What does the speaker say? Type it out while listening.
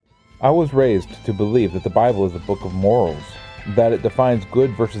I was raised to believe that the Bible is a book of morals, that it defines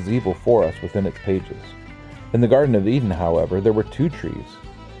good versus evil for us within its pages. In the Garden of Eden, however, there were two trees.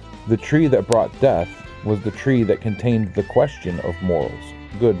 The tree that brought death was the tree that contained the question of morals,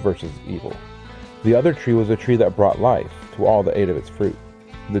 good versus evil. The other tree was a tree that brought life to all that ate of its fruit,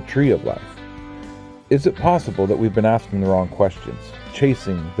 the tree of life. Is it possible that we've been asking the wrong questions,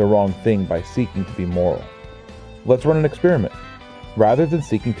 chasing the wrong thing by seeking to be moral? Let's run an experiment. Rather than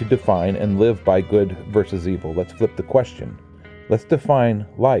seeking to define and live by good versus evil, let's flip the question. Let's define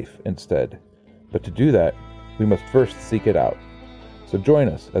life instead. But to do that, we must first seek it out. So join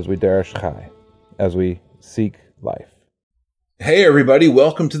us as we Derish Chai, as we seek life. Hey everybody,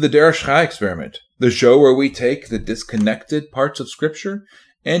 welcome to the Derish Chai Experiment, the show where we take the disconnected parts of Scripture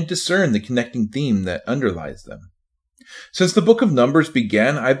and discern the connecting theme that underlies them. Since the book of Numbers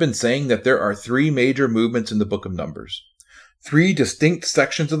began, I've been saying that there are three major movements in the book of Numbers. Three distinct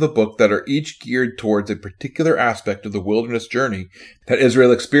sections of the book that are each geared towards a particular aspect of the wilderness journey that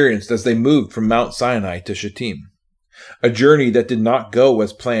Israel experienced as they moved from Mount Sinai to Shittim. A journey that did not go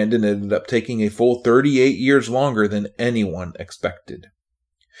as planned and ended up taking a full 38 years longer than anyone expected.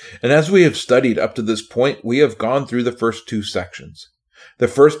 And as we have studied up to this point, we have gone through the first two sections. The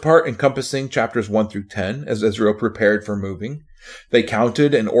first part encompassing chapters 1 through 10 as Israel prepared for moving. They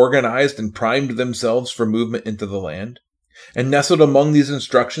counted and organized and primed themselves for movement into the land. And nestled among these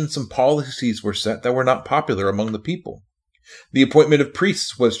instructions, some policies were set that were not popular among the people. The appointment of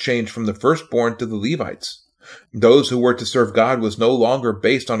priests was changed from the firstborn to the Levites. Those who were to serve God was no longer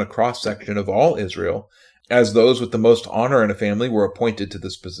based on a cross-section of all Israel, as those with the most honor in a family were appointed to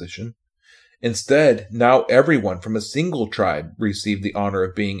this position. Instead, now everyone from a single tribe received the honor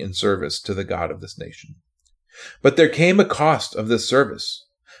of being in service to the God of this nation. But there came a cost of this service,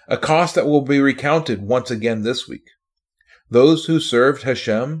 a cost that will be recounted once again this week. Those who served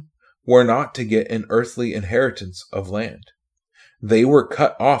Hashem were not to get an earthly inheritance of land. They were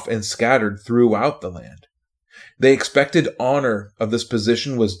cut off and scattered throughout the land. The expected honor of this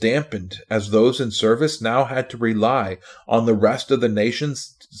position was dampened as those in service now had to rely on the rest of the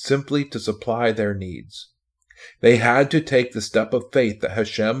nations simply to supply their needs. They had to take the step of faith that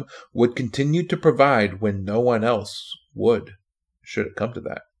Hashem would continue to provide when no one else would, should it come to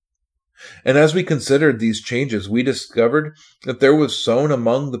that. And as we considered these changes, we discovered that there was sown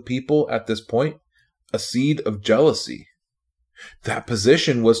among the people at this point a seed of jealousy. That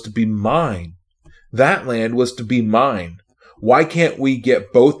position was to be mine. That land was to be mine. Why can't we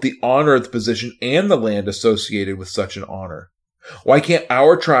get both the honor of the position and the land associated with such an honor? Why can't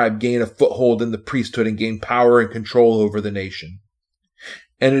our tribe gain a foothold in the priesthood and gain power and control over the nation?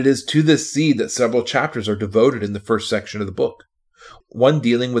 And it is to this seed that several chapters are devoted in the first section of the book. One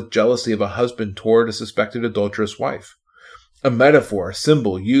dealing with jealousy of a husband toward a suspected adulterous wife. A metaphor, a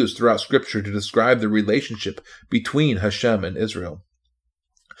symbol used throughout Scripture to describe the relationship between Hashem and Israel.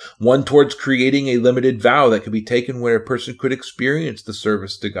 One towards creating a limited vow that could be taken where a person could experience the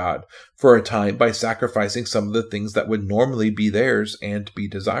service to God for a time by sacrificing some of the things that would normally be theirs and be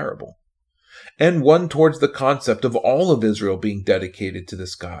desirable. And one towards the concept of all of Israel being dedicated to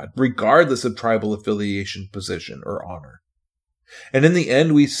this God, regardless of tribal affiliation, position, or honor. And in the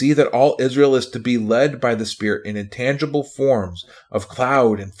end, we see that all Israel is to be led by the Spirit in intangible forms of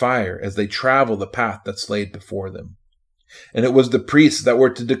cloud and fire as they travel the path that's laid before them. And it was the priests that were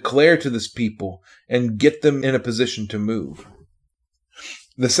to declare to this people and get them in a position to move.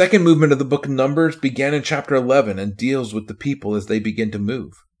 The second movement of the book of Numbers began in chapter 11 and deals with the people as they begin to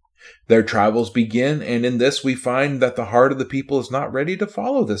move. Their travels begin, and in this we find that the heart of the people is not ready to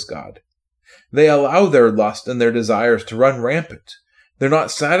follow this God. They allow their lust and their desires to run rampant. They're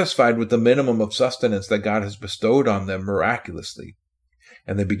not satisfied with the minimum of sustenance that God has bestowed on them miraculously.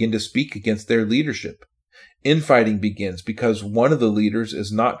 And they begin to speak against their leadership. Infighting begins because one of the leaders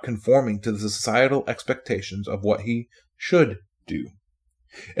is not conforming to the societal expectations of what he should do.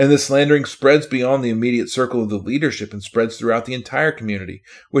 And the slandering spreads beyond the immediate circle of the leadership and spreads throughout the entire community,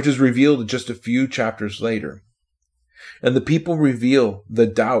 which is revealed just a few chapters later. And the people reveal the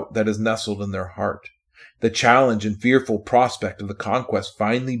doubt that is nestled in their heart, the challenge and fearful prospect of the conquest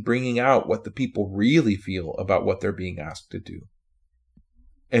finally bringing out what the people really feel about what they're being asked to do.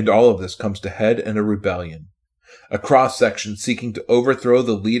 And all of this comes to head in a rebellion, a cross-section seeking to overthrow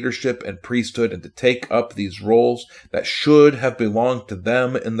the leadership and priesthood and to take up these roles that should have belonged to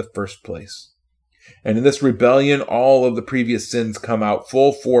them in the first place. And in this rebellion, all of the previous sins come out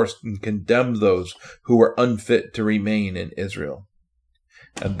full force and condemn those who were unfit to remain in Israel.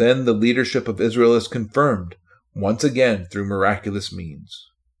 And then the leadership of Israel is confirmed, once again through miraculous means.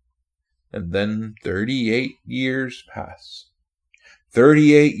 And then 38 years pass.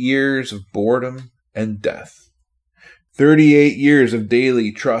 38 years of boredom and death. 38 years of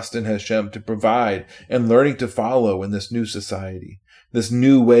daily trust in Hashem to provide and learning to follow in this new society, this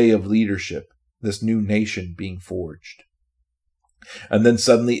new way of leadership, this new nation being forged. And then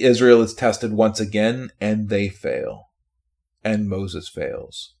suddenly Israel is tested once again, and they fail. And Moses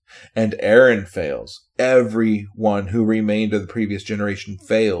fails. And Aaron fails. Everyone who remained of the previous generation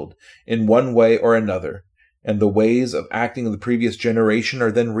failed in one way or another. And the ways of acting of the previous generation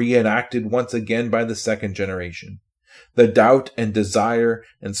are then reenacted once again by the second generation. The doubt and desire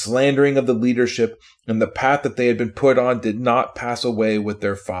and slandering of the leadership and the path that they had been put on did not pass away with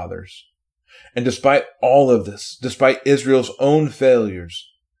their fathers. And despite all of this, despite Israel's own failures,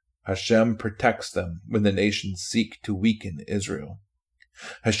 Hashem protects them when the nations seek to weaken Israel.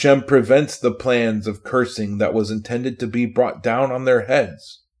 Hashem prevents the plans of cursing that was intended to be brought down on their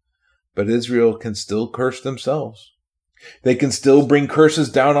heads. But Israel can still curse themselves. They can still bring curses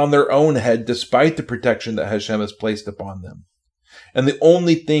down on their own head despite the protection that Hashem has placed upon them. And the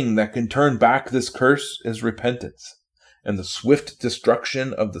only thing that can turn back this curse is repentance and the swift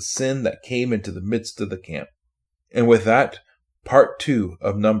destruction of the sin that came into the midst of the camp. And with that, part 2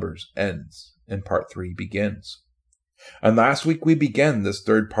 of Numbers ends and part 3 begins. And last week we began this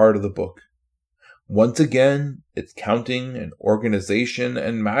third part of the book. Once again, it's counting and organization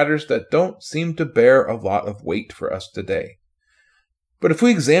and matters that don't seem to bear a lot of weight for us today. But if we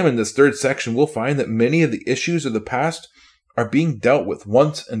examine this third section, we'll find that many of the issues of the past are being dealt with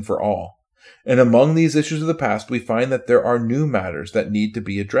once and for all. And among these issues of the past, we find that there are new matters that need to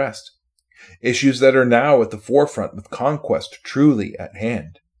be addressed. Issues that are now at the forefront with conquest truly at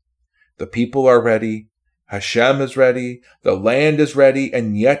hand. The people are ready. Hashem is ready, the land is ready,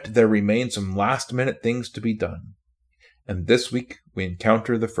 and yet there remain some last-minute things to be done. And this week we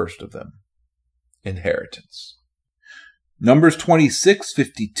encounter the first of them, inheritance. Numbers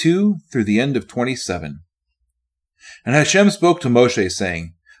 26:52 through the end of 27. And Hashem spoke to Moshe,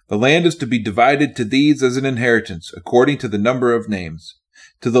 saying, The land is to be divided to these as an inheritance, according to the number of names.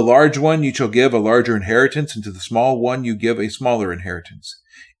 To the large one you shall give a larger inheritance, and to the small one you give a smaller inheritance.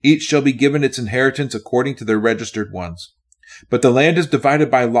 Each shall be given its inheritance according to their registered ones. But the land is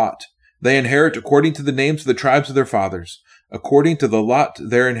divided by lot. They inherit according to the names of the tribes of their fathers. According to the lot,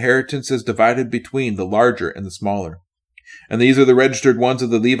 their inheritance is divided between the larger and the smaller. And these are the registered ones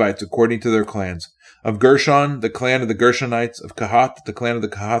of the Levites according to their clans. Of Gershon, the clan of the Gershonites. Of Kahath, the clan of the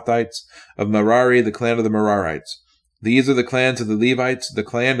Kahathites. Of Merari, the clan of the Merarites. These are the clans of the Levites, the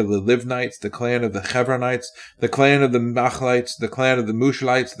clan of the Livnites, the clan of the Hebronites, the clan of the Machlites, the clan of the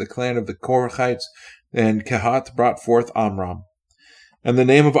Mushlites, the clan of the Korachites, and Kehath brought forth Amram. And the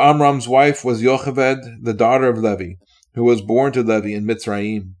name of Amram's wife was Yocheved, the daughter of Levi, who was born to Levi in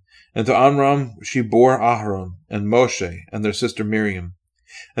Mitzrayim. And to Amram she bore Aharon, and Moshe, and their sister Miriam.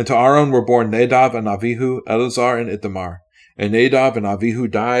 And to Aaron were born Nadav and Avihu, Eleazar and Ithamar. And Nadav and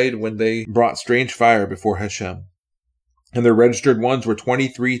Avihu died when they brought strange fire before Hashem. And their registered ones were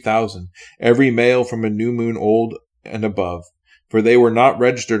 23,000, every male from a new moon old and above. For they were not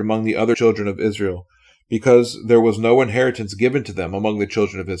registered among the other children of Israel, because there was no inheritance given to them among the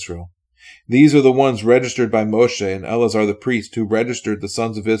children of Israel. These are the ones registered by Moshe and Eleazar the priest, who registered the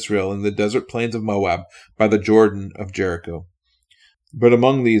sons of Israel in the desert plains of Moab by the Jordan of Jericho. But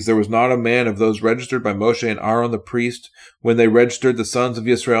among these there was not a man of those registered by Moshe and Aaron the priest when they registered the sons of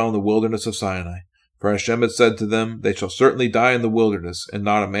Israel in the wilderness of Sinai. For Hashem had said to them, They shall certainly die in the wilderness, and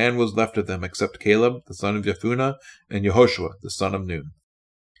not a man was left of them except Caleb, the son of Jephunneh, and Yehoshua, the son of Nun.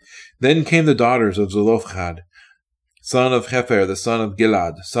 Then came the daughters of Zelophehad, son of Hefer, the son of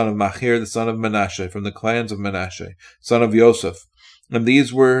Gilad, son of Machir, the son of Manasseh, from the clans of Manasseh, son of Yosef. And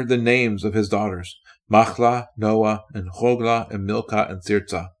these were the names of his daughters, Machlah, Noah, and Hoglah, and Milcah, and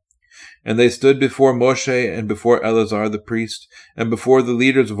Tirzah. And they stood before Moshe and before Eleazar the priest, and before the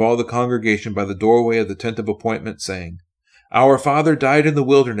leaders of all the congregation by the doorway of the tent of appointment, saying, Our father died in the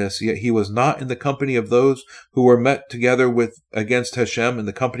wilderness, yet he was not in the company of those who were met together against Hashem in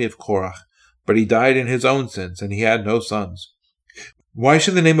the company of Korach, but he died in his own sins, and he had no sons. Why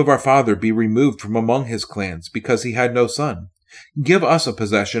should the name of our father be removed from among his clans, because he had no son? Give us a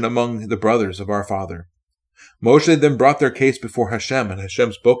possession among the brothers of our father. Moshe then brought their case before Hashem, and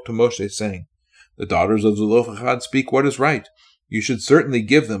Hashem spoke to Moshe, saying, The daughters of Zelophehad speak what is right. You should certainly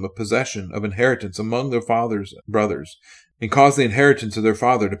give them a possession of inheritance among their father's brothers, and cause the inheritance of their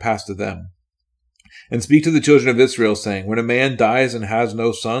father to pass to them. And speak to the children of Israel, saying, When a man dies and has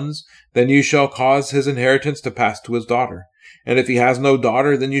no sons, then you shall cause his inheritance to pass to his daughter. And if he has no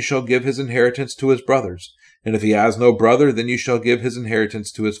daughter, then you shall give his inheritance to his brothers. And if he has no brother, then you shall give his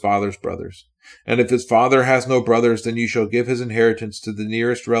inheritance to his father's brothers. And if his father has no brothers, then you shall give his inheritance to the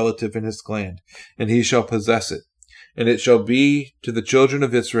nearest relative in his clan, and he shall possess it. And it shall be to the children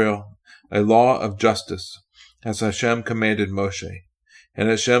of Israel a law of justice, as Hashem commanded Moshe. And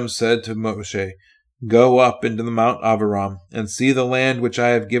Hashem said to Moshe, Go up into the Mount Abaram, and see the land which I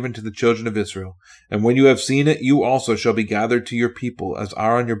have given to the children of Israel. And when you have seen it, you also shall be gathered to your people, as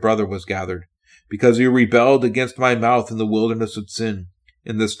Aaron your brother was gathered, because you rebelled against my mouth in the wilderness of Sin,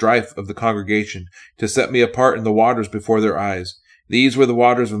 in the strife of the congregation, to set me apart in the waters before their eyes. These were the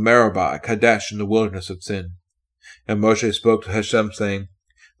waters of Meribah at Kadesh in the wilderness of Sin. And Moshe spoke to Hashem, saying,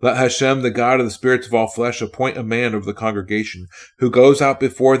 Let Hashem, the God of the spirits of all flesh, appoint a man over the congregation, who goes out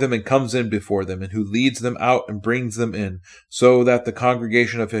before them and comes in before them, and who leads them out and brings them in, so that the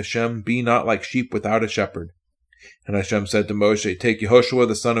congregation of Hashem be not like sheep without a shepherd. And Hashem said to Moshe, Take Yehoshua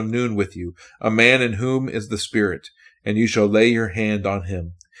the son of Nun with you, a man in whom is the Spirit, and you shall lay your hand on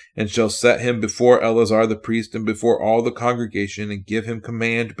him, and shall set him before Eleazar the priest and before all the congregation, and give him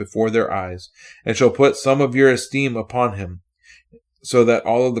command before their eyes, and shall put some of your esteem upon him, so that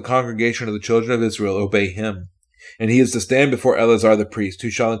all of the congregation of the children of Israel obey him. And he is to stand before Eleazar the priest, who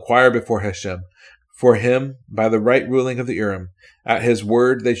shall inquire before Hashem, for him by the right ruling of the Urim. At his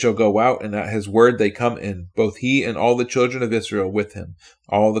word they shall go out, and at his word they come in, both he and all the children of Israel with him,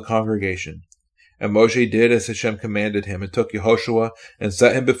 all the congregation. And Moshe did as Hashem commanded him, and took Yehoshua, and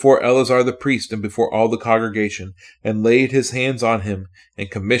set him before Eleazar the priest, and before all the congregation, and laid his hands on him,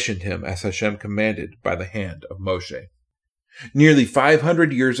 and commissioned him as Hashem commanded by the hand of Moshe. Nearly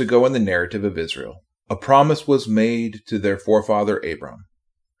 500 years ago in the narrative of Israel, a promise was made to their forefather Abram.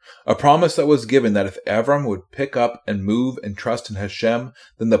 A promise that was given that if Abram would pick up and move and trust in Hashem,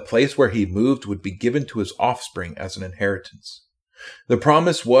 then the place where he moved would be given to his offspring as an inheritance. The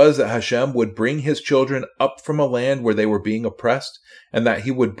promise was that Hashem would bring his children up from a land where they were being oppressed, and that he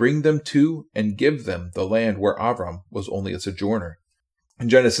would bring them to and give them the land where Avram was only a sojourner. In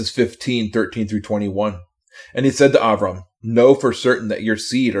Genesis 15:13-21, And he said to Avram, Know for certain that your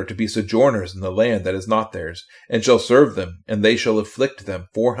seed are to be sojourners in the land that is not theirs, and shall serve them, and they shall afflict them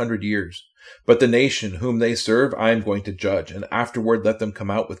 400 years. But the nation whom they serve I am going to judge, and afterward let them come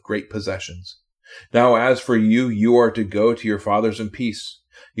out with great possessions. Now as for you, you are to go to your fathers in peace.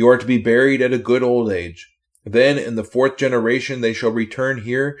 You are to be buried at a good old age. Then in the 4th generation they shall return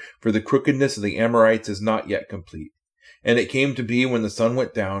here, for the crookedness of the Amorites is not yet complete. And it came to be when the sun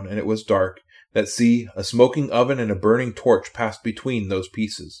went down, and it was dark, that see, a smoking oven and a burning torch passed between those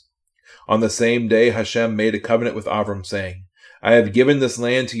pieces. On the same day Hashem made a covenant with Avram, saying, I have given this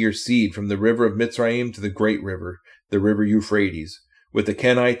land to your seed from the river of Mitzrayim to the great river, the river Euphrates, with the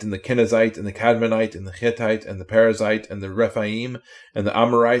Kenite and the Kenizzite and the Cadmonite and the Hittite and the Perizzite and the Rephaim and the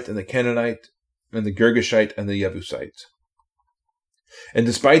Amorite and the Canaanite and the Girgashite and the Jebusite. And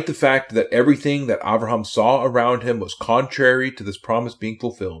despite the fact that everything that Abraham saw around him was contrary to this promise being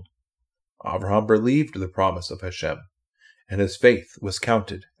fulfilled, Abraham believed the promise of Hashem, and his faith was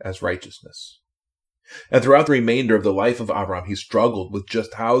counted as righteousness. And throughout the remainder of the life of Abraham, he struggled with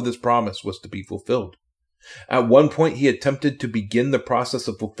just how this promise was to be fulfilled. At one point, he attempted to begin the process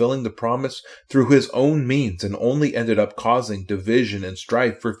of fulfilling the promise through his own means and only ended up causing division and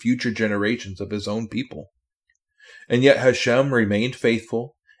strife for future generations of his own people. And yet Hashem remained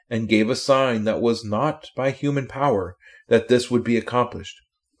faithful and gave a sign that was not by human power that this would be accomplished,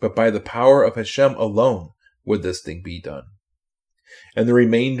 but by the power of Hashem alone would this thing be done. And the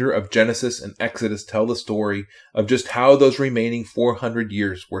remainder of Genesis and Exodus tell the story of just how those remaining 400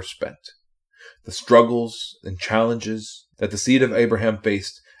 years were spent. The struggles and challenges that the seed of Abraham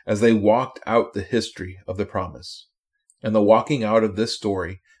faced as they walked out the history of the promise. And the walking out of this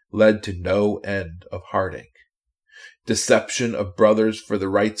story led to no end of heartache. Deception of brothers for the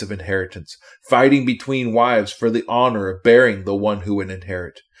rights of inheritance, fighting between wives for the honor of bearing the one who would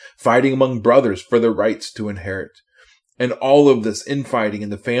inherit, fighting among brothers for the rights to inherit. And all of this infighting in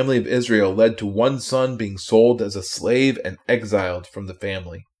the family of Israel led to one son being sold as a slave and exiled from the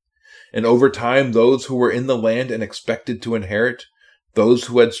family. And over time, those who were in the land and expected to inherit, those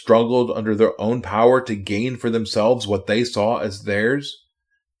who had struggled under their own power to gain for themselves what they saw as theirs,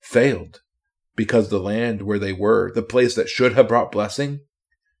 failed, because the land where they were, the place that should have brought blessing,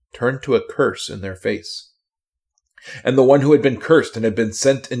 turned to a curse in their face. And the one who had been cursed and had been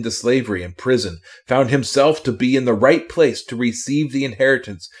sent into slavery and prison found himself to be in the right place to receive the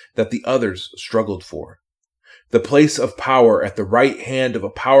inheritance that the others struggled for. The place of power at the right hand of a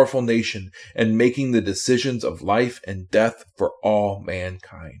powerful nation and making the decisions of life and death for all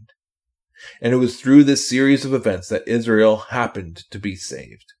mankind. And it was through this series of events that Israel happened to be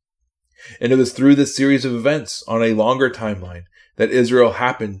saved. And it was through this series of events on a longer timeline that Israel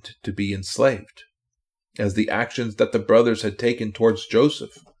happened to be enslaved, as the actions that the brothers had taken towards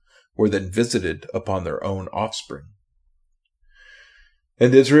Joseph were then visited upon their own offspring.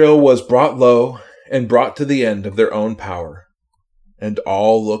 And Israel was brought low and brought to the end of their own power, and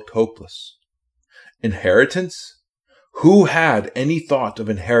all looked hopeless. Inheritance? Who had any thought of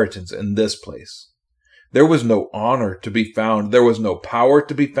inheritance in this place? There was no honor to be found. There was no power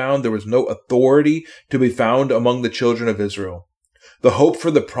to be found. There was no authority to be found among the children of Israel. The hope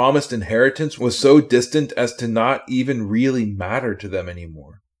for the promised inheritance was so distant as to not even really matter to them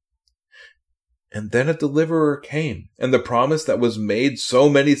anymore. And then a deliverer came, and the promise that was made so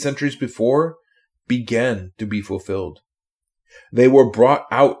many centuries before began to be fulfilled. They were brought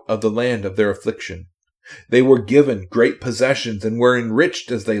out of the land of their affliction. They were given great possessions and were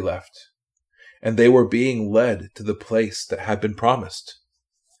enriched as they left. And they were being led to the place that had been promised.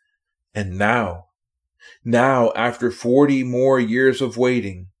 And now, after 40 more years of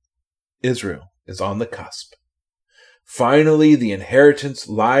waiting, Israel is on the cusp. Finally, the inheritance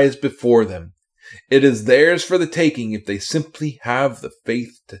lies before them. It is theirs for the taking if they simply have the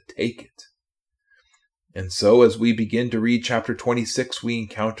faith to take it. And so, as we begin to read chapter 26, we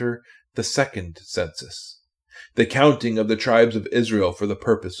encounter the second census, the counting of the tribes of Israel for the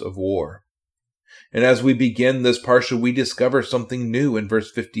purpose of war. And as we begin this parsha, we discover something new in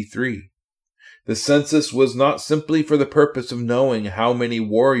verse 53. The census was not simply for the purpose of knowing how many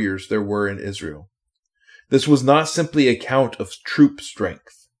warriors there were in Israel. This was not simply a count of troop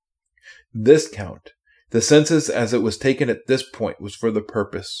strength. This count, the census as it was taken at this point, was for the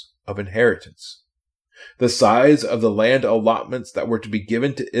purpose of inheritance. The size of the land allotments that were to be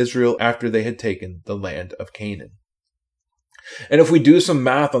given to Israel after they had taken the land of Canaan. And if we do some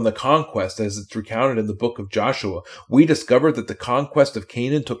math on the conquest as it's recounted in the book of Joshua, we discover that the conquest of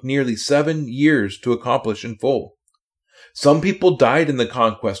Canaan took nearly 7 years to accomplish in full. Some people died in the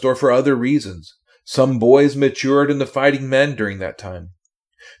conquest or for other reasons. Some boys matured into fighting men during that time.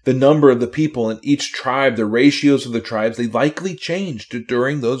 The number of the people in each tribe, the ratios of the tribes, they likely changed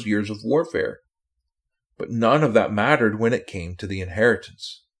during those years of warfare. But none of that mattered when it came to the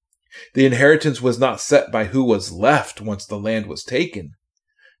inheritance. The inheritance was not set by who was left once the land was taken.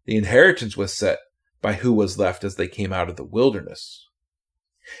 The inheritance was set by who was left as they came out of the wilderness.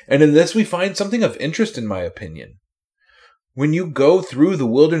 And in this we find something of interest, in my opinion. When you go through the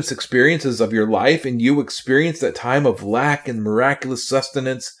wilderness experiences of your life and you experience that time of lack and miraculous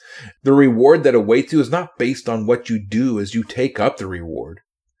sustenance, the reward that awaits you is not based on what you do as you take up the reward.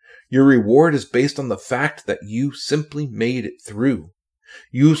 Your reward is based on the fact that you simply made it through.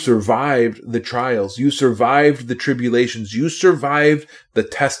 You survived the trials, you survived the tribulations, you survived the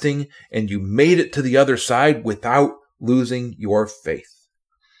testing, and you made it to the other side without losing your faith.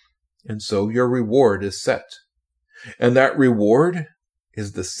 And so your reward is set. And that reward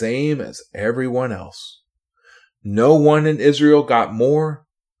is the same as everyone else. No one in Israel got more.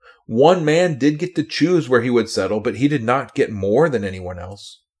 One man did get to choose where he would settle, but he did not get more than anyone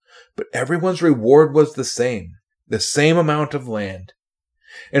else. But everyone's reward was the same amount of land.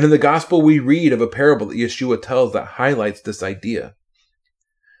 And in the gospel, we read of a parable that Yeshua tells that highlights this idea.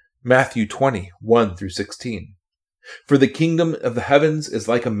 Matthew 20, 1-16. For the kingdom of the heavens is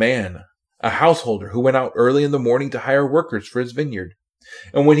like a man, a householder who went out early in the morning to hire workers for his vineyard.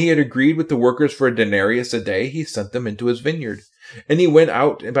 And when he had agreed with the workers for a denarius a day, he sent them into his vineyard. And he went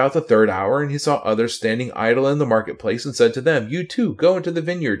out about the 3rd hour, and he saw others standing idle in the marketplace, and said to them, You too, go into the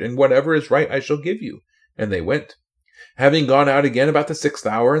vineyard, and whatever is right I shall give you. And they went. Having gone out again about the 6th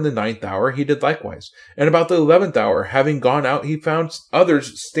hour and the 9th hour, he did likewise. And about the 11th hour, having gone out, he found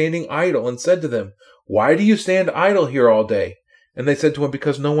others standing idle, and said to them, Why do you stand idle here all day? And they said to him,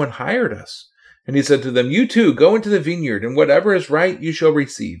 Because no one hired us. And he said to them, You too, go into the vineyard, and whatever is right you shall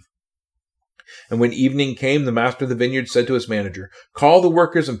receive. And when evening came, the master of the vineyard said to his manager, Call the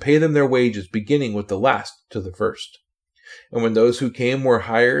workers and pay them their wages, beginning with the last to the first. And when those who came were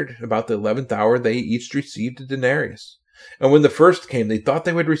hired, about the 11th hour, they each received a denarius. And when the first came, they thought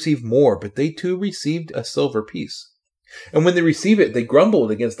they would receive more, but they too received a silver piece. And when they received it, they grumbled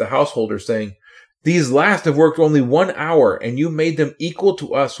against the householder, saying, These last have worked only 1 hour, and you made them equal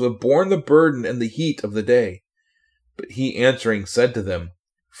to us who have borne the burden and the heat of the day. But he answering said to them,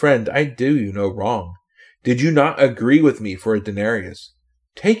 Friend, I do you no wrong. Did you not agree with me for a denarius?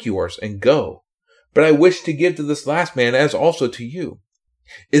 Take yours and go. But I wish to give to this last man as also to you.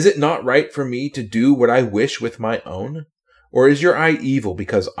 Is it not right for me to do what I wish with my own? Or is your eye evil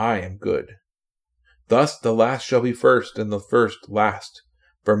because I am good? Thus the last shall be first, and the first last.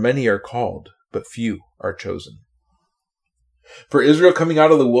 For many are called, but few are chosen. For Israel coming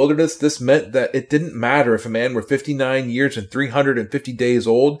out of the wilderness, this meant that it didn't matter if a man were 59 years and 350 days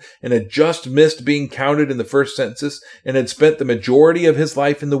old and had just missed being counted in the first census and had spent the majority of his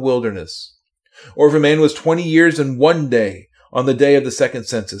life in the wilderness. Or if a man was 20 years and 1 day on the day of the second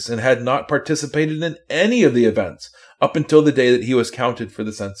census and had not participated in any of the events up until the day that he was counted for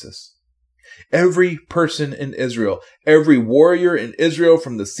the census. Every person in Israel, every warrior in Israel,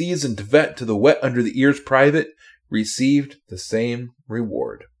 from the seasoned vet to the wet under the ears private, received the same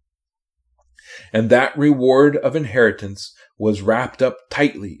reward. And that reward of inheritance was wrapped up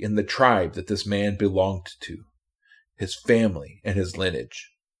tightly in the tribe that this man belonged to, his family and his lineage.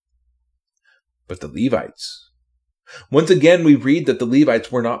 But the Levites. Once again, we read that the Levites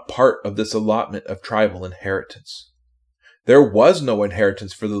were not part of this allotment of tribal inheritance. There was no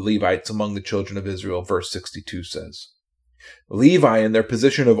inheritance for the Levites among the children of Israel, verse 62 says. Levi, in their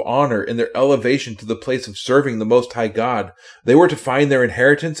position of honor, in their elevation to the place of serving the Most High God, they were to find their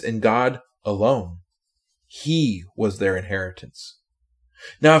inheritance in God alone. He was their inheritance.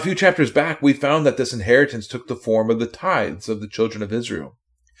 Now, a few chapters back, we found that this inheritance took the form of the tithes of the children of Israel.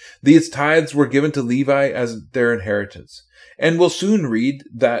 These tithes were given to Levi as their inheritance. And we'll soon read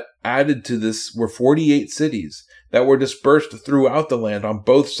that added to this were 48 cities that were dispersed throughout the land on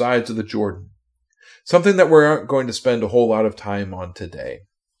both sides of the Jordan. Something that we aren't going to spend a whole lot of time on today.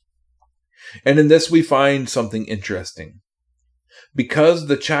 And in this we find something interesting. Because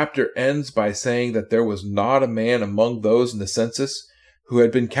the chapter ends by saying that there was not a man among those in the census who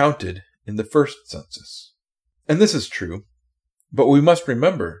had been counted in the first census. And this is true, but we must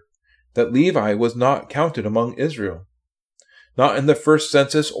remember that Levi was not counted among Israel. Not in the first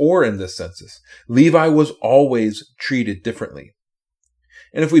census or in this census. Levi was always treated differently.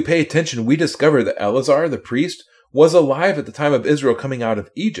 And if we pay attention, we discover that Eleazar, the priest, was alive at the time of Israel coming out of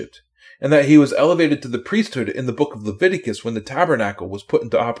Egypt, and that he was elevated to the priesthood in the book of Leviticus when the tabernacle was put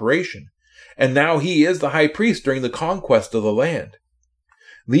into operation. And now he is the high priest during the conquest of the land.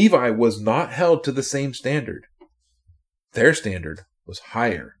 Levi was not held to the same standard. Their standard was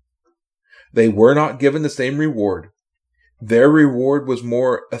higher. They were not given the same reward. Their reward was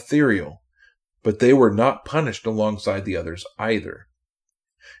more ethereal, but they were not punished alongside the others either.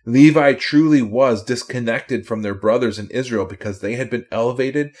 Levi truly was disconnected from their brothers in Israel because they had been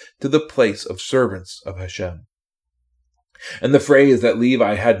elevated to the place of servants of Hashem. And the phrase that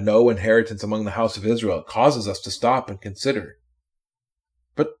Levi had no inheritance among the house of Israel causes us to stop and consider.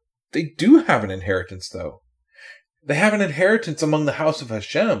 But they do have an inheritance, though. They have an inheritance among the house of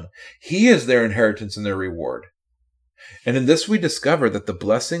Hashem. He is their inheritance and their reward. And in this we discover that the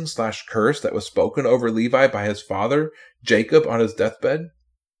blessing/curse that was spoken over Levi by his father, Jacob, on his deathbed,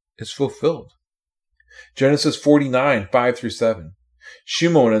 is fulfilled. Genesis 49, 5-7.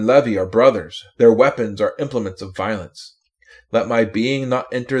 Shimon and Levi are brothers. Their weapons are implements of violence. Let my being not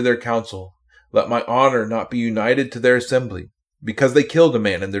enter their council. Let my honor not be united to their assembly. Because they killed a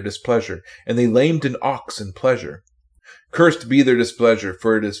man in their displeasure, and they lamed an ox in pleasure. Cursed be their displeasure,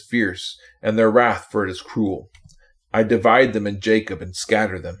 for it is fierce, and their wrath, for it is cruel. I divide them in Jacob and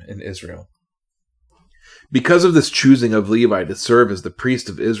scatter them in Israel. Because of this choosing of Levi to serve as the priest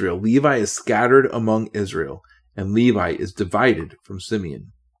of Israel, Levi is scattered among Israel, and Levi is divided from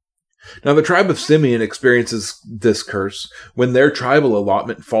Simeon. Now the tribe of Simeon experiences this curse when their tribal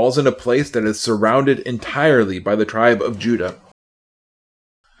allotment falls in a place that is surrounded entirely by the tribe of Judah.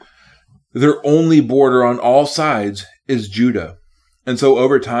 Their only border on all sides is Judah. And so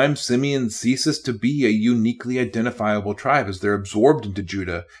over time, Simeon ceases to be a uniquely identifiable tribe as they're absorbed into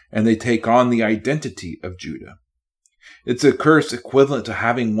Judah and they take on the identity of Judah. It's a curse equivalent to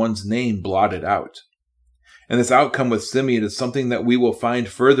having one's name blotted out. And this outcome with Simeon is something that we will find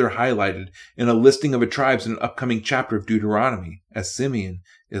further highlighted in a listing of tribes in an upcoming chapter of Deuteronomy, as Simeon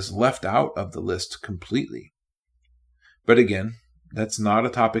is left out of the list completely. But again, that's not a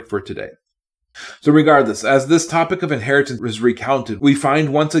topic for today. So regardless, as this topic of inheritance is recounted, we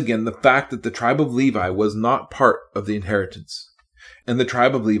find once again the fact that the tribe of Levi was not part of the inheritance, and the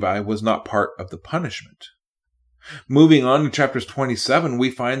tribe of Levi was not part of the punishment. Moving on to chapters 27,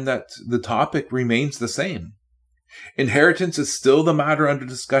 we find that the topic remains the same. Inheritance is still the matter under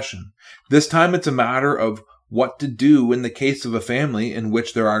discussion. This time it's a matter of what to do in the case of a family in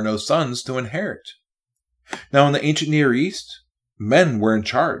which there are no sons to inherit. Now in the ancient Near East, men were in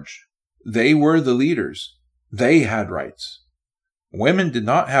charge. They were the leaders. They had rights. Women did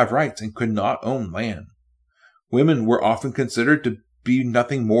not have rights and could not own land. Women were often considered to be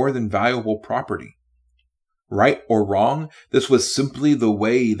nothing more than valuable property. Right or wrong, this was simply the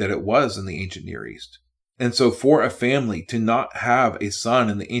way that it was in the ancient Near East. And so for a family to not have a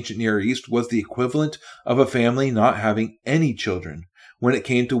son in the ancient Near East was the equivalent of a family not having any children when it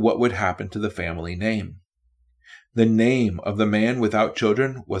came to what would happen to the family name. The name of the man without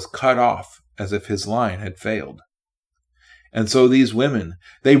children was cut off as if his line had failed. And so these women,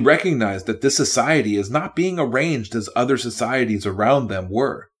 they recognized that this society is not being arranged as other societies around them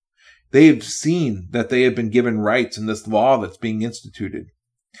were. They've seen that they have been given rights in this law that's being instituted.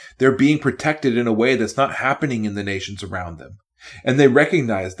 They're being protected in a way that's not happening in the nations around them. And they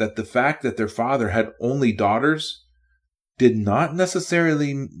recognize that the fact that their father had only daughters did not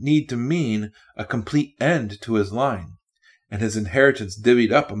necessarily need to mean a complete end to his line and his inheritance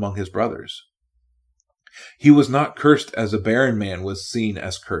divvied up among his brothers. He was not cursed as a barren man was seen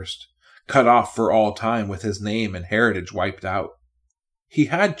as cursed, cut off for all time with his name and heritage wiped out. He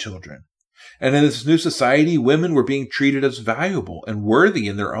had children. And in this new society, women were being treated as valuable and worthy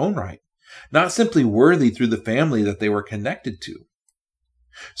in their own right, not simply worthy through the family that they were connected to.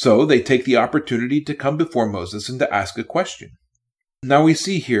 So they take the opportunity to come before Moses and to ask a question. Now we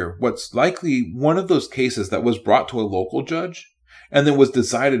see here what's likely one of those cases that was brought to a local judge and then was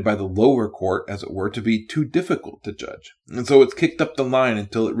decided by the lower court, as it were, to be too difficult to judge. And so it's kicked up the line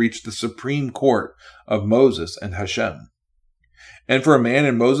until it reached the Supreme Court of Moses and Hashem. And for a man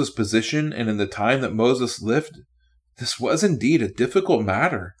in Moses' position and in the time that Moses lived, this was indeed a difficult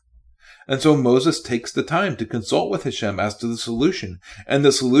matter. And so Moses takes the time to consult with Hashem as to the solution. And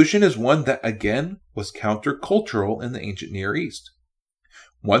the solution is one that, again, was countercultural in the ancient Near East.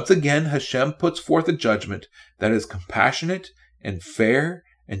 Once again, Hashem puts forth a judgment that is compassionate and fair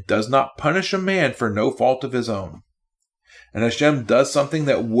and does not punish a man for no fault of his own. And Hashem does something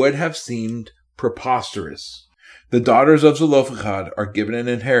that would have seemed preposterous. The daughters of Zelophehad are given an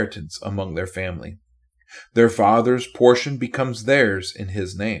inheritance among their family. Their father's portion becomes theirs in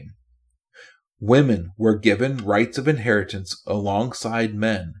his name. Women were given rights of inheritance alongside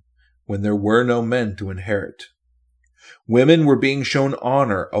men when there were no men to inherit. Women were being shown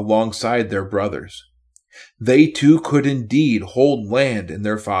honor alongside their brothers. They too could indeed hold land in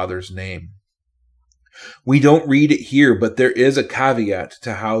their father's name. We don't read it here, but there is a caveat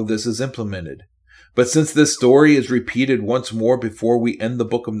to how this is implemented. But since this story is repeated once more before we end the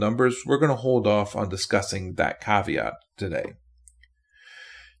book of Numbers, we're going to hold off on discussing that caveat today.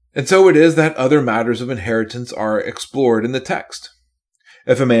 And so it is that other matters of inheritance are explored in the text.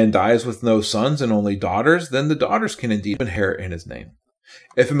 If a man dies with no sons and only daughters, then the daughters can indeed inherit in his name.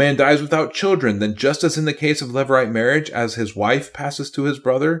 If a man dies without children, then just as in the case of Levirate marriage, as his wife passes to his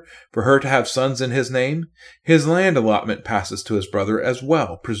brother for her to have sons in his name, his land allotment passes to his brother as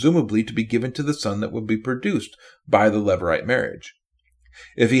well, presumably to be given to the son that would be produced by the Levirate marriage.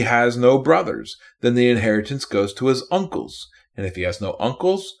 If he has no brothers, then the inheritance goes to his uncles, and if he has no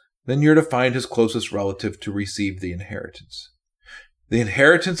uncles, then you're to find his closest relative to receive the inheritance. The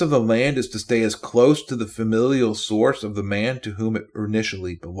inheritance of the land is to stay as close to the familial source of the man to whom it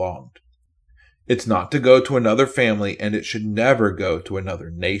initially belonged. It's not to go to another family, and it should never go to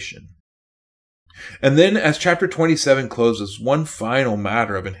another nation. And then, as chapter 27 closes, one final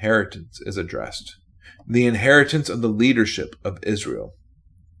matter of inheritance is addressed: the inheritance of the leadership of Israel.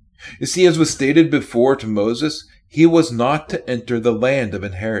 You see, as was stated before to Moses, he was not to enter the land of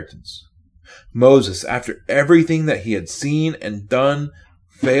inheritance. Moses, after everything that he had seen and done,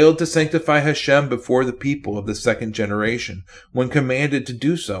 failed to sanctify Hashem before the people of the second generation when commanded to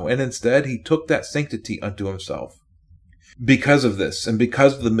do so, and instead he took that sanctity unto himself. Because of this, and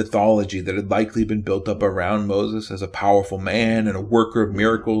because of the mythology that had likely been built up around Moses as a powerful man and a worker of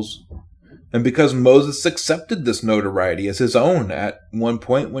miracles, and because Moses accepted this notoriety as his own at one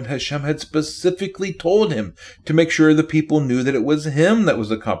point when Hashem had specifically told him to make sure the people knew that it was him that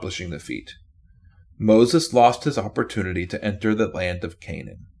was accomplishing the feat, Moses lost his opportunity to enter the land of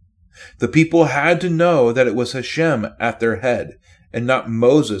Canaan. The people had to know that it was Hashem at their head and not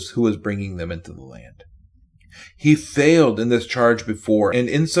Moses who was bringing them into the land. He failed in this charge before, and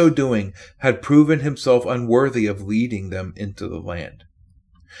in so doing had proven himself unworthy of leading them into the land.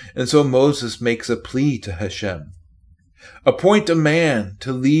 And so Moses makes a plea to Hashem: appoint a man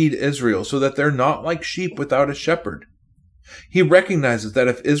to lead Israel so that they're not like sheep without a shepherd. He recognizes that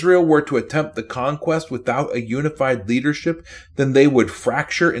if Israel were to attempt the conquest without a unified leadership, then they would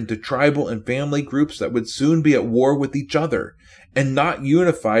fracture into tribal and family groups that would soon be at war with each other and not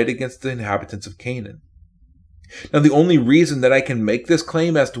unified against the inhabitants of Canaan. Now, the only reason that I can make this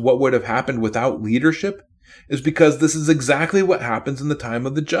claim as to what would have happened without leadership is because this is exactly what happens in the time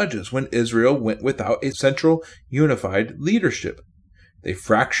of the judges when Israel went without a central unified leadership. They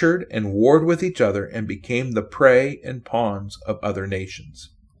fractured and warred with each other and became the prey and pawns of other nations.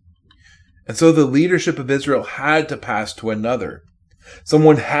 And so the leadership of Israel had to pass to another.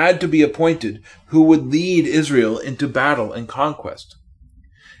 Someone had to be appointed who would lead Israel into battle and conquest.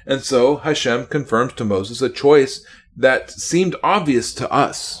 And so Hashem confirms to Moses a choice that seemed obvious to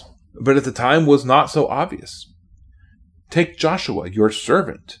us, but at the time was not so obvious. Take Joshua, your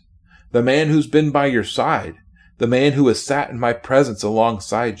servant, the man who's been by your side, the man who has sat in my presence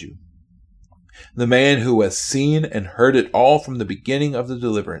alongside you, the man who has seen and heard it all from the beginning of the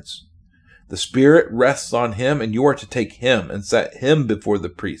deliverance. The Spirit rests on him, and you are to take him and set him before the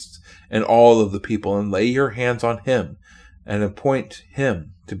priests and all of the people, and lay your hands on him and appoint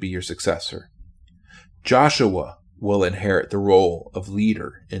him to be your successor. Joshua will inherit the role of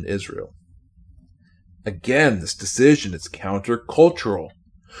leader in Israel. Again, this decision is countercultural.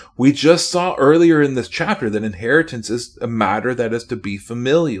 We just saw earlier in this chapter that inheritance is a matter that is to be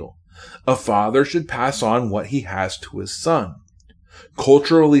familial. A father should pass on what he has to his son.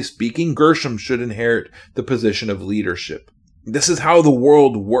 Culturally speaking, Gershom should inherit the position of leadership. This is how the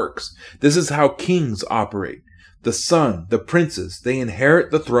world works. This is how kings operate. The son, the princes, they inherit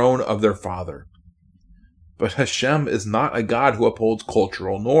the throne of their father. But Hashem is not a God who upholds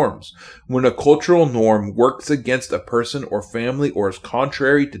cultural norms. When a cultural norm works against a person or family or is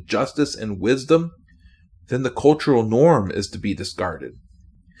contrary to justice and wisdom, then the cultural norm is to be discarded.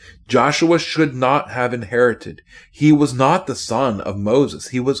 Joshua should not have inherited. He was not the son of Moses.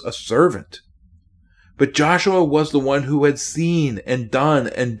 He was a servant. But Joshua was the one who had seen and done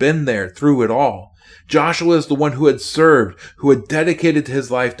and been there through it all. Joshua is the one who had served, who had dedicated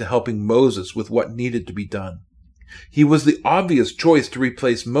his life to helping Moses with what needed to be done. He was the obvious choice to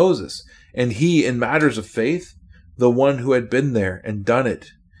replace Moses, and he, in matters of faith, the one who had been there and done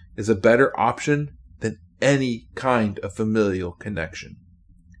it, is a better option than any kind of familial connection.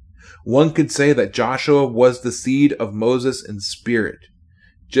 One could say that Joshua was the seed of Moses in spirit,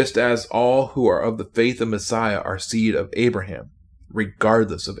 just as all who are of the faith of Messiah are seed of Abraham,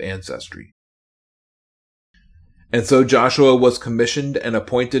 regardless of ancestry. And so Joshua was commissioned and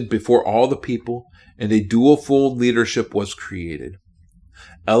appointed before all the people, and a dual-fold leadership was created.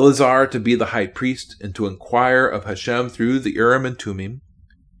 Eleazar to be the high priest and to inquire of Hashem through the Urim and Thummim,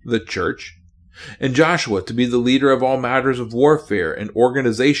 the church, and Joshua to be the leader of all matters of warfare and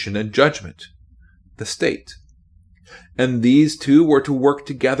organization and judgment, the state. And these two were to work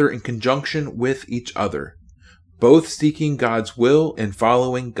together in conjunction with each other, both seeking God's will and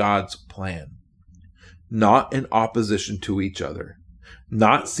following God's plan, not in opposition to each other,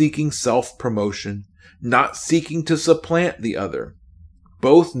 not seeking self-promotion, not seeking to supplant the other,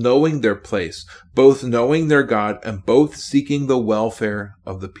 both knowing their place, both knowing their God, and both seeking the welfare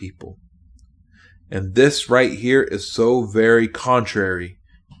of the people. And this right here is so very contrary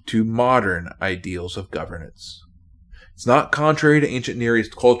to modern ideals of governance. It's not contrary to ancient Near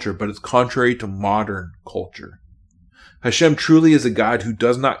East culture, but it's contrary to modern culture. Hashem truly is a God who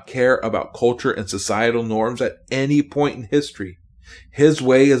does not care about culture and societal norms at any point in history. His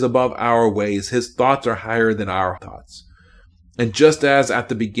way is above our ways. His thoughts are higher than our thoughts. And just as at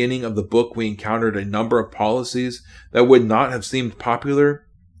the beginning of the book we encountered a number of policies that would not have seemed popular,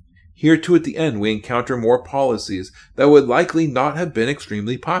 here too at the end we encounter more policies that would likely not have been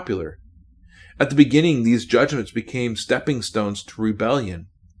extremely popular. At the beginning, these judgments became stepping stones to rebellion.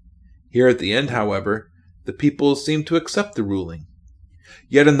 Here at the end, however, the people seem to accept the ruling.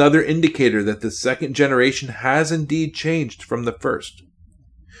 Yet another indicator that the second generation has indeed changed from the first.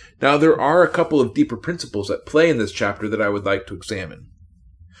 Now, there are a couple of deeper principles at play in this chapter that I would like to examine.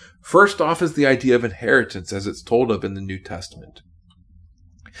 First off is the idea of inheritance as it's told of in the New Testament.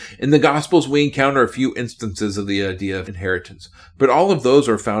 In the Gospels, we encounter a few instances of the idea of inheritance, but all of those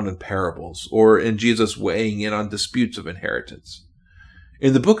are found in parables or in Jesus weighing in on disputes of inheritance.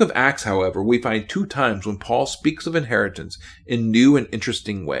 In the book of Acts, however, we find 2 times when Paul speaks of inheritance in a new and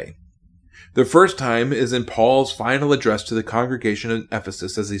interesting way. The first time is in Paul's final address to the congregation in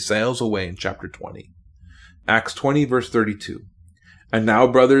Ephesus as he sails away in chapter 20. Acts 20, verse 32. And now,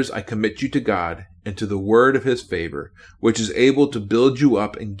 brothers, I commit you to God and to the word of his favor, which is able to build you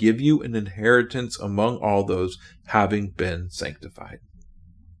up and give you an inheritance among all those having been sanctified.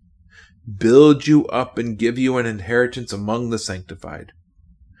 Build you up and give you an inheritance among the sanctified.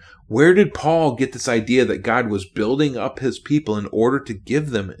 Where did Paul get this idea that God was building up his people in order to give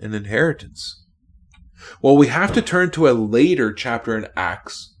them an inheritance? Well, we have to turn to a later chapter in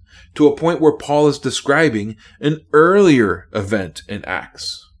Acts, to a point where Paul is describing an earlier event in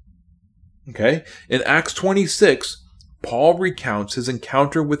Acts. Okay? In Acts 26, Paul recounts his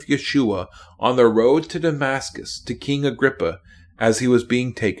encounter with Yeshua on the road to Damascus to King Agrippa as he was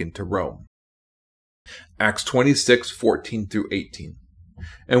being taken to Rome. Acts 26, 14 through 18.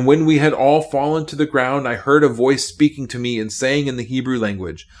 And when we had all fallen to the ground, I heard a voice speaking to me and saying in the Hebrew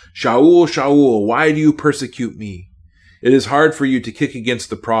language, Shaul, Shaul, why do you persecute me? It is hard for you to kick against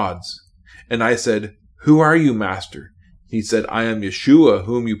the prods. And I said, Who are you, Master? He said, I am Yeshua,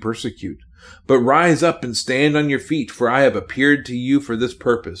 whom you persecute. But rise up and stand on your feet, for I have appeared to you for this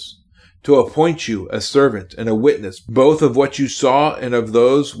purpose, to appoint you a servant and a witness, both of what you saw and of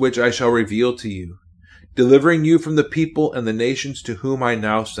those which I shall reveal to you, delivering you from the people and the nations to whom I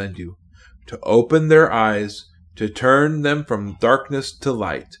now send you, to open their eyes, to turn them from darkness to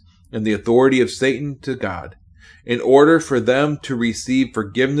light, and the authority of Satan to God, in order for them to receive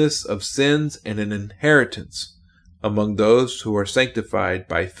forgiveness of sins and an inheritance among those who are sanctified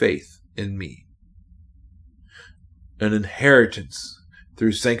by faith in me. An inheritance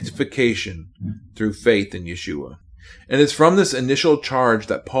through sanctification, through faith in Yeshua. And it's from this initial charge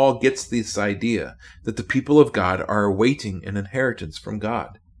that Paul gets this idea that the people of God are awaiting an inheritance from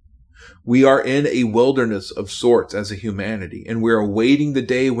God. We are in a wilderness of sorts as a humanity, and we're awaiting the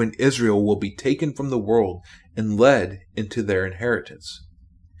day when Israel will be taken from the world and led into their inheritance.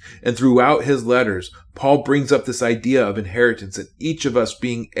 And throughout his letters, Paul brings up this idea of inheritance and each of us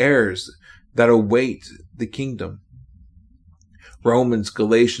being heirs that await the kingdom. Romans,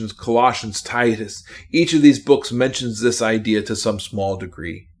 Galatians, Colossians, Titus, each of these books mentions this idea to some small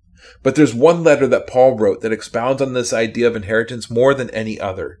degree. But there's one letter that Paul wrote that expounds on this idea of inheritance more than any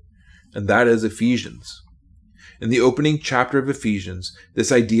other, and that is Ephesians. In the opening chapter of Ephesians,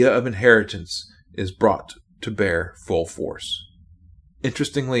 this idea of inheritance is brought to bear full force.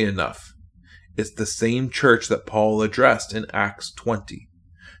 Interestingly enough, it's the same church that Paul addressed in Acts 20,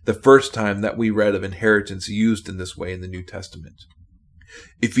 the first time that we read of inheritance used in this way in the New Testament.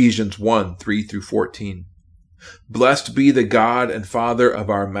 Ephesians 1, 3 through 14. Blessed be the God and Father of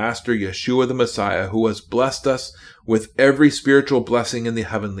our Master Yeshua the Messiah, who has blessed us with every spiritual blessing in the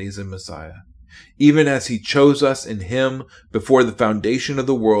heavenlies in Messiah, even as he chose us in him before the foundation of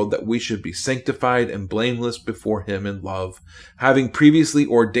the world, that we should be sanctified and blameless before him in love, having previously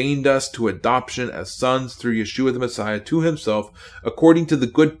ordained us to adoption as sons through Yeshua the Messiah to himself, according to the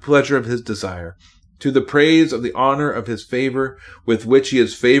good pleasure of his desire, to the praise of the honor of his favor, with which he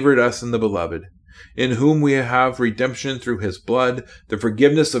has favored us in the beloved, in whom we have redemption through his blood, the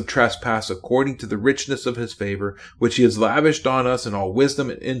forgiveness of trespass according to the richness of his favor, which he has lavished on us in all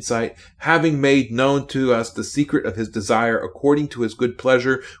wisdom and insight, having made known to us the secret of his desire according to his good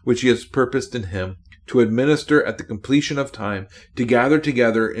pleasure, which he has purposed in him, to administer at the completion of time, to gather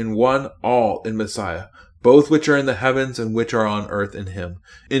together in one all in Messiah, both which are in the heavens and which are on earth in him,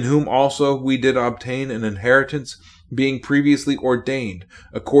 in whom also we did obtain an inheritance, being previously ordained,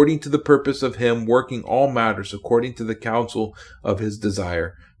 according to the purpose of him, working all matters according to the counsel of his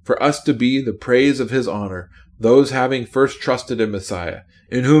desire, for us to be the praise of his honor, those having first trusted in Messiah,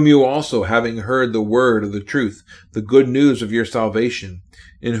 in whom you also, having heard the word of the truth, the good news of your salvation,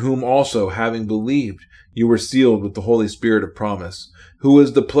 in whom also, having believed, you were sealed with the Holy Spirit of promise, who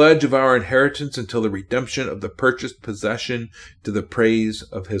is the pledge of our inheritance until the redemption of the purchased possession, to the praise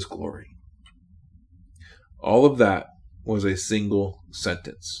of his glory. All of that was a single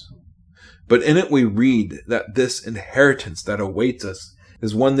sentence. But in it we read that this inheritance that awaits us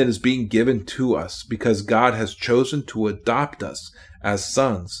is one that is being given to us because God has chosen to adopt us as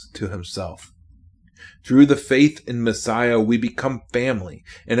sons to himself. Through the faith in Messiah, we become family,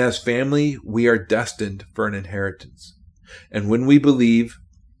 and as family, we are destined for an inheritance. And when we believe,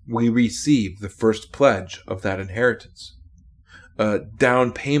 we receive the first pledge of that inheritance, a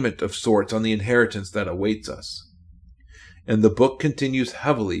down payment of sorts on the inheritance that awaits us. And the book continues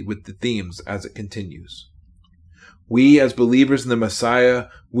heavily with the themes as it continues. We, as believers in the Messiah,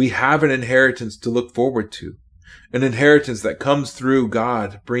 we have an inheritance to look forward to, an inheritance that comes through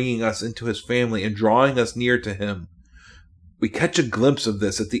God bringing us into his family and drawing us near to him. We catch a glimpse of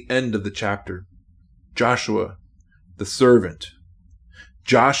this at the end of the chapter. Joshua, the servant.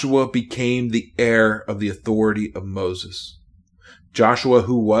 Joshua became the heir of the authority of Moses. Joshua,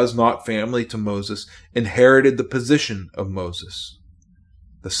 who was not family to Moses, inherited the position of Moses,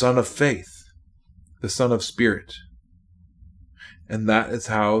 the son of faith, the son of spirit. And that is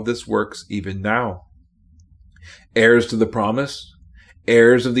how this works even now. Heirs to the promise,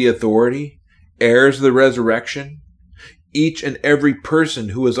 heirs of the authority, heirs of the resurrection. Each and every person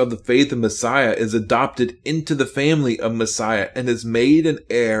who is of the faith of Messiah is adopted into the family of Messiah and is made an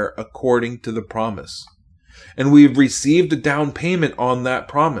heir according to the promise. And we have received a down payment on that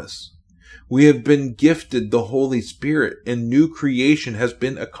promise. We have been gifted the Holy Spirit, and new creation has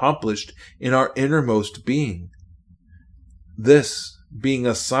been accomplished in our innermost being. This being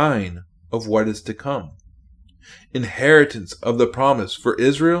a sign of what is to come. inheritance of the promise. For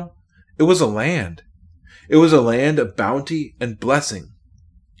Israel, it was a land. It was a land of bounty and blessing.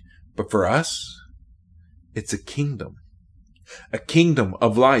 But for us, it's a kingdom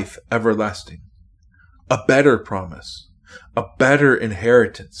of life everlasting, a better promise, a better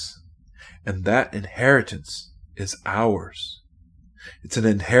inheritance. And that inheritance is ours. It's an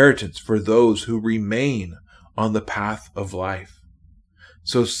inheritance for those who remain on the path of life.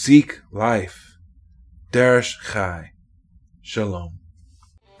 So seek life. Derish Chai. Shalom.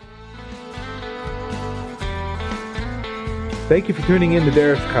 Thank you for tuning in to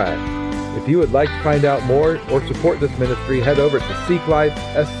Derish Chai. If you would like to find out more or support this ministry, head over to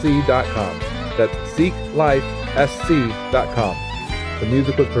seeklifesc.com. That's seeklifesc.com. The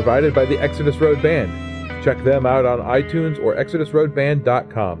music was provided by the Exodus Road Band. Check them out on iTunes or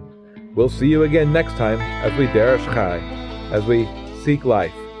exodusroadband.com. We'll see you again next time as we Derish Chai, as we seek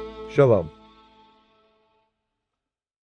life. Shalom.